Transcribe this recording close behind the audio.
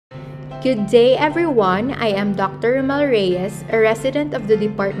Good day, everyone. I am Dr. Romel Reyes, a resident of the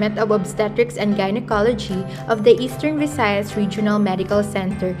Department of Obstetrics and Gynecology of the Eastern Visayas Regional Medical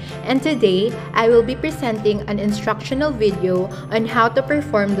Center, and today I will be presenting an instructional video on how to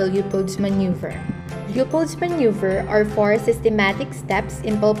perform the Leopold'S Maneuver. Leopold'S Maneuver are 4 systematic steps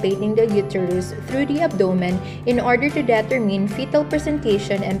in palpating the uterus through the abdomen in order to determine fetal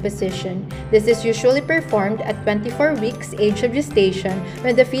presentation and position. This is usually performed at 24 weeks age of gestation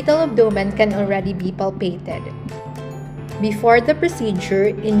when the fetal abdomen can already be palpated. Before the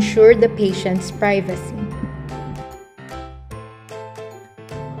procedure, ensure the patient's privacy.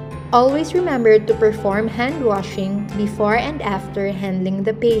 Always remember to perform hand washing before and after handling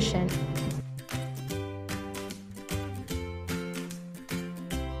the patient.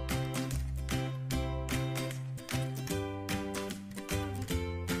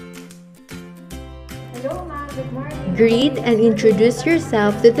 Hello, ma'am. Good morning. Greet and introduce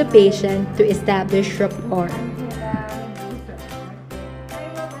yourself to the patient to establish rapport.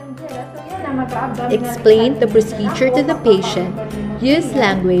 Explain the procedure to the patient. Use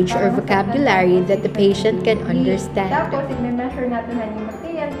language or vocabulary that the patient can understand. Tapos, i-measure natin na yung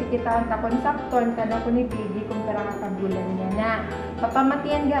matiyan, kikitaan ta konsakton, kana ko ni baby kung karang kabulan niya na.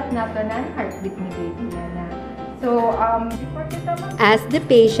 Papamatiyan gap nato na heartbeat ni baby niya na. So, ask the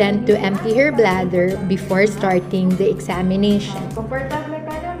patient to empty her bladder before starting the examination. Comfortable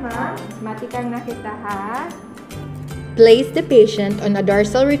ka na, ma'am. Matikang nakita, ha? Place the patient on a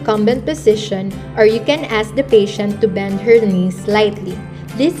dorsal recumbent position, or you can ask the patient to bend her knees slightly.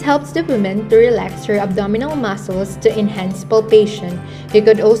 This helps the woman to relax her abdominal muscles to enhance palpation. You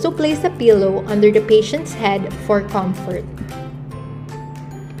could also place a pillow under the patient's head for comfort.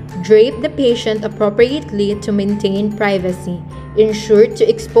 Drape the patient appropriately to maintain privacy. Ensure to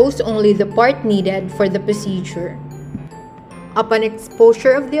expose only the part needed for the procedure. Upon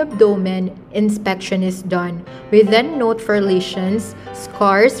exposure of the abdomen, inspection is done. We then note for lesions,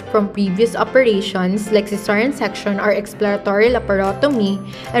 scars from previous operations like cesarean section or exploratory laparotomy,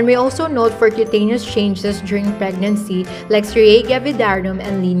 and we also note for cutaneous changes during pregnancy like striae gravidarum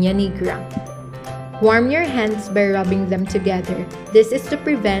and linea nigra. Warm your hands by rubbing them together. This is to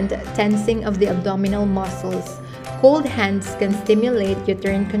prevent tensing of the abdominal muscles. Cold hands can stimulate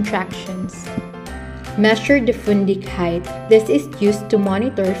uterine contractions. Measure the fundic height. This is used to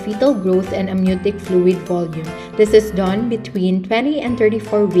monitor fetal growth and amniotic fluid volume. This is done between 20 and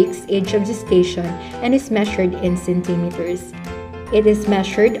 34 weeks age of gestation and is measured in centimeters. It is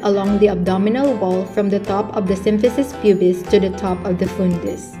measured along the abdominal wall from the top of the symphysis pubis to the top of the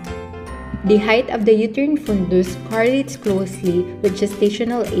fundus. The height of the uterine fundus correlates closely with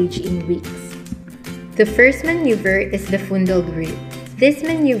gestational age in weeks. The first maneuver is the Fundal Group. This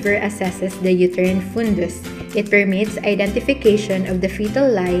maneuver assesses the uterine fundus. It permits identification of the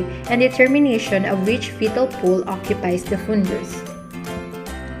fetal lie and determination of which fetal pool occupies the fundus.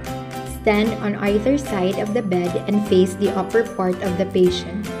 Stand on either side of the bed and face the upper part of the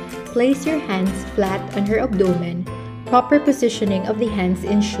patient. Place your hands flat on her abdomen. Proper positioning of the hands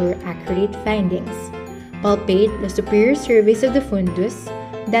ensure accurate findings. Palpate the superior cervix of the fundus.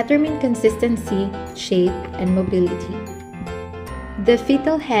 Determine consistency, shape, and mobility. The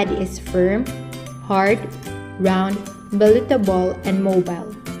fetal head is firm, hard, round, ballotable, and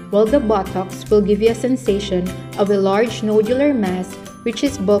mobile, while the buttocks will give you a sensation of a large nodular mass which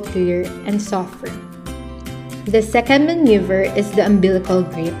is bulkier and softer. The second maneuver is the umbilical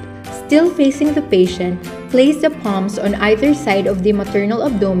grip. Still facing the patient, place the palms on either side of the maternal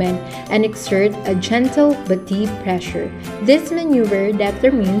abdomen and exert a gentle but deep pressure. This maneuver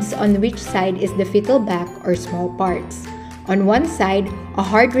determines on which side is the fetal back or small parts. On one side, a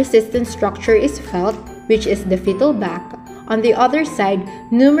hard resistance structure is felt, which is the fetal back. On the other side,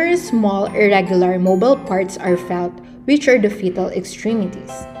 numerous small irregular mobile parts are felt, which are the fetal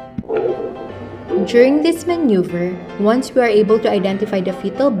extremities. During this maneuver, once we are able to identify the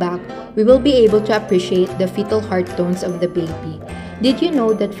fetal back, we will be able to appreciate the fetal heart tones of the baby. Did you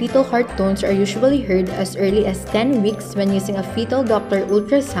know that fetal heart tones are usually heard as early as 10 weeks when using a fetal Doppler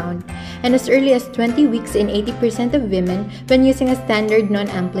ultrasound, and as early as 20 weeks in 80% of women when using a standard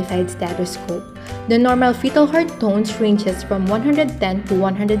non-amplified stethoscope? The normal fetal heart tones ranges from 110 to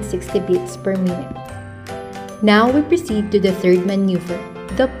 160 beats per minute. Now we proceed to the third maneuver,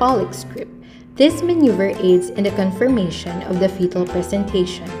 the Pollock's grip. This maneuver aids in the confirmation of the fetal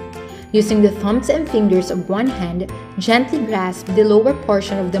presentation. Using the thumbs and fingers of one hand, gently grasp the lower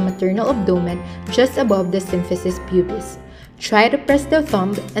portion of the maternal abdomen just above the symphysis pubis. Try to press the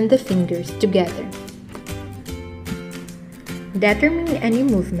thumb and the fingers together. Determine any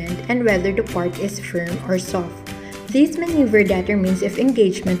movement and whether the part is firm or soft. This maneuver determines if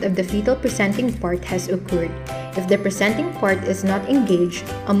engagement of the fetal presenting part has occurred. If the presenting part is not engaged,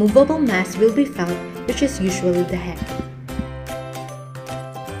 a movable mass will be felt, which is usually the head.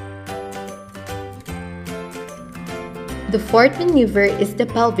 The fourth maneuver is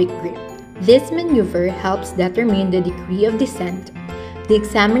the pelvic grip. This maneuver helps determine the degree of descent. The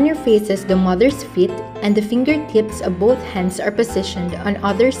examiner faces the mother's feet and the fingertips of both hands are positioned on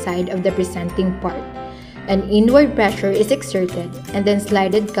either side of the presenting part. An inward pressure is exerted and then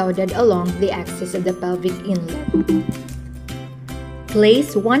slided coded along the axis of the pelvic inlet.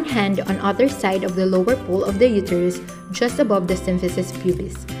 Place one hand on either side of the lower pole of the uterus just above the symphysis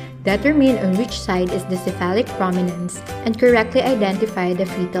pubis. Determine on which side is the cephalic prominence and correctly identify the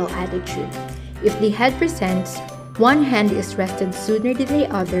fetal attitude. If the head presents, one hand is rested sooner than the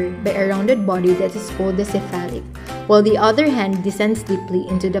other by a rounded body that is called the cephalic, while the other hand descends deeply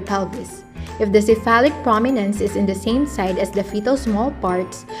into the pelvis. If the cephalic prominence is in the same side as the fetal small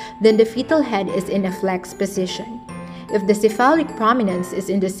parts, then the fetal head is in a flexed position. If the cephalic prominence is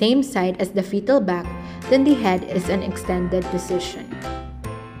in the same side as the fetal back, then the head is in an extended position.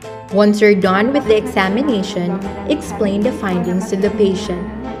 Once you're done with the examination, explain the findings to the patient.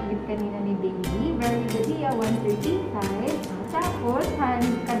 Kanina ni baby, very good dia, 135. Tapos,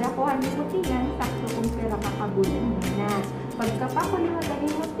 kadakuhan ni mutiyan, sakto kung pera kakagulan niya na. Pagkapakulihan ni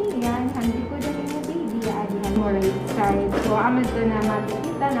mutiyan, handi ko dali ni baby, adihan mo right side. So, amad ko na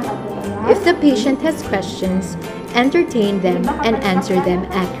makikita, nakatuloy. If the patient has questions, entertain them and answer them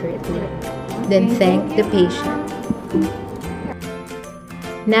accurately. Then thank the patient.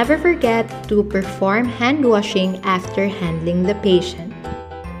 Never forget to perform hand washing after handling the patient.